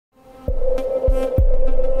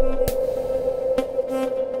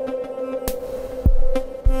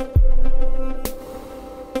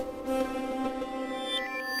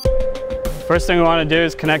First thing we want to do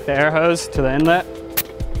is connect the air hose to the inlet.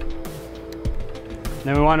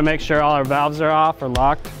 Then we want to make sure all our valves are off or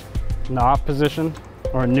locked in the off position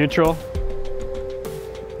or neutral.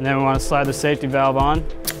 And then we want to slide the safety valve on.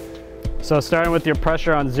 So starting with your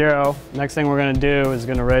pressure on 0, next thing we're going to do is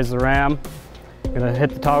going to raise the ram. We're going to hit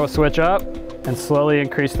the toggle switch up and slowly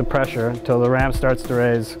increase the pressure until the ram starts to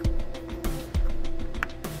raise.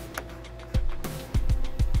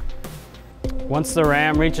 Once the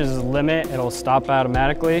ram reaches the limit, it'll stop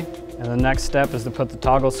automatically. And the next step is to put the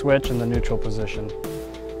toggle switch in the neutral position.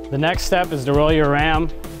 The next step is to roll your ram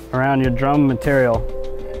around your drum material.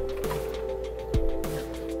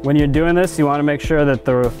 When you're doing this, you want to make sure that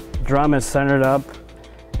the drum is centered up,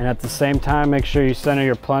 and at the same time make sure you center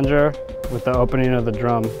your plunger with the opening of the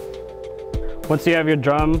drum. Once you have your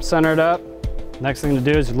drum centered up, next thing to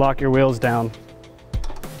do is lock your wheels down.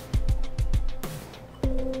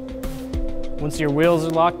 Once your wheels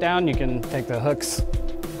are locked down, you can take the hooks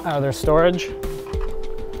out of their storage.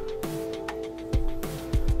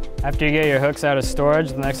 After you get your hooks out of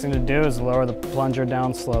storage, the next thing to do is lower the plunger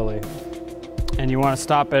down slowly. And you want to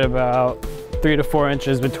stop at about 3 to 4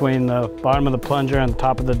 inches between the bottom of the plunger and the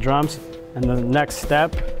top of the drums. And the next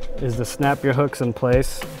step is to snap your hooks in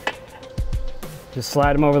place. Just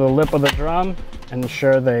slide them over the lip of the drum and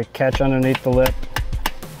ensure they catch underneath the lip.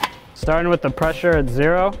 Starting with the pressure at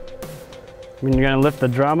 0, you're going to lift the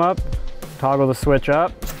drum up, toggle the switch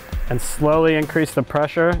up, and slowly increase the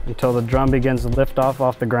pressure until the drum begins to lift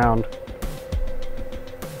off the ground.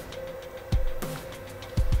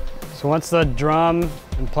 So once the drum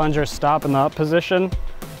and plunger stop in the up position,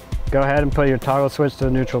 go ahead and put your toggle switch to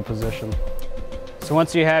the neutral position. So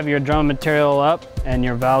once you have your drum material up and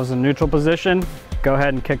your valves in neutral position, go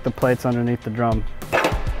ahead and kick the plates underneath the drum.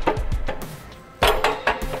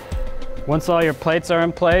 Once all your plates are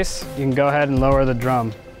in place, you can go ahead and lower the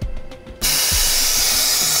drum.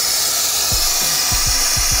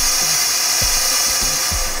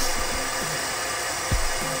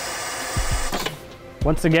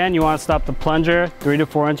 Once again, you want to stop the plunger 3 to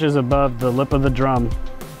 4 inches above the lip of the drum.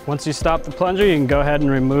 Once you stop the plunger, you can go ahead and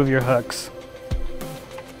remove your hooks.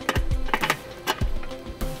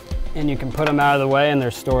 And you can put them out of the way in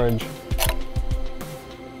their storage.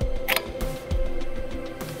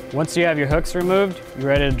 Once you have your hooks removed, you're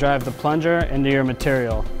ready to drive the plunger into your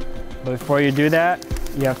material. But before you do that,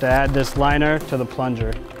 you have to add this liner to the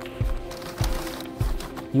plunger.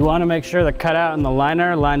 You want to make sure the cutout in the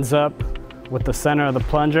liner lines up with the center of the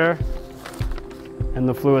plunger and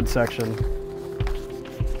the fluid section.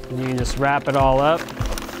 And you can just wrap it all up.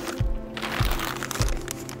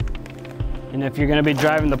 And if you're going to be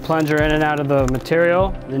driving the plunger in and out of the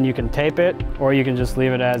material, then you can tape it, or you can just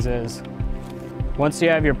leave it as is. Once you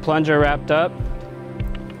have your plunger wrapped up,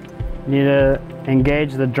 you need to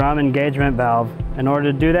engage the drum engagement valve. In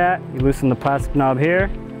order to do that, you loosen the plastic knob here,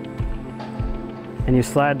 and you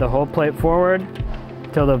slide the whole plate forward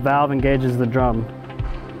until the valve engages the drum.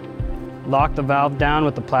 Lock the valve down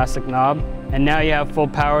with the plastic knob, and now you have full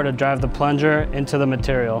power to drive the plunger into the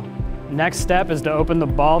material. Next step is to open the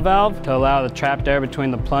ball valve to allow the trapped air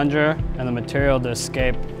between the plunger and the material to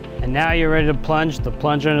escape. And now you're ready to plunge the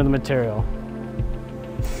plunger into the material.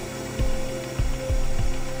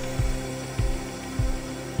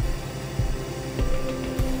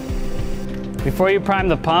 Before you prime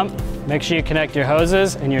the pump, make sure you connect your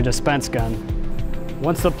hoses and your dispense gun.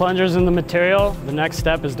 Once the plunger's in the material, the next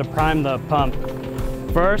step is to prime the pump.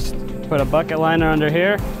 First, put a bucket liner under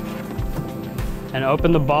here and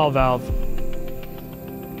open the ball valve.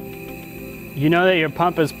 You know that your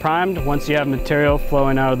pump is primed once you have material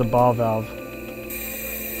flowing out of the ball valve.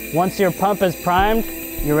 Once your pump is primed,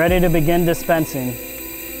 you're ready to begin dispensing.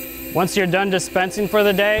 Once you're done dispensing for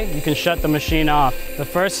the day, you can shut the machine off. The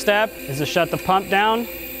first step is to shut the pump down,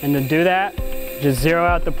 and to do that, just zero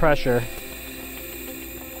out the pressure.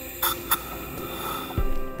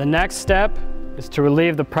 The next step is to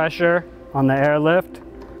relieve the pressure on the air lift,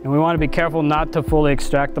 and we want to be careful not to fully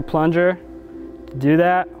extract the plunger. To do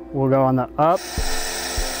that, we'll go on the up,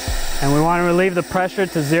 and we want to relieve the pressure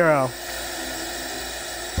to 0.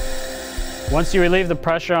 Once you relieve the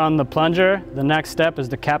pressure on the plunger, the next step is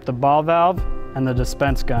to cap the ball valve and the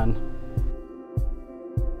dispense gun.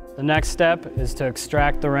 The next step is to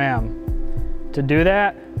extract the ram. To do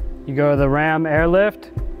that, you go to the ram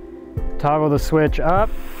airlift, toggle the switch up,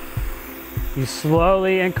 you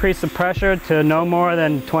slowly increase the pressure to no more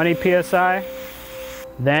than 20 psi.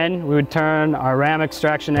 Then we would turn our ram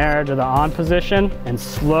extraction air to the on position and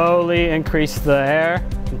slowly increase the air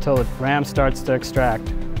until the ram starts to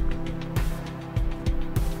extract.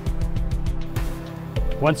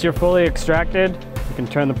 Once you're fully extracted, you can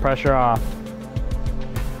turn the pressure off.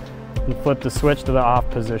 and flip the switch to the off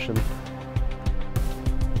position.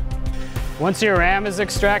 Once your ram is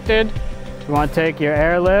extracted, you want to take your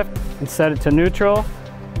airlift and set it to neutral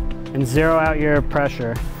and zero out your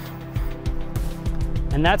pressure.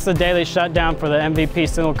 And that's the daily shutdown for the MVP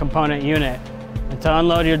single component unit. And to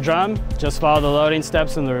unload your drum, just follow the loading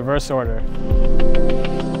steps in the reverse order.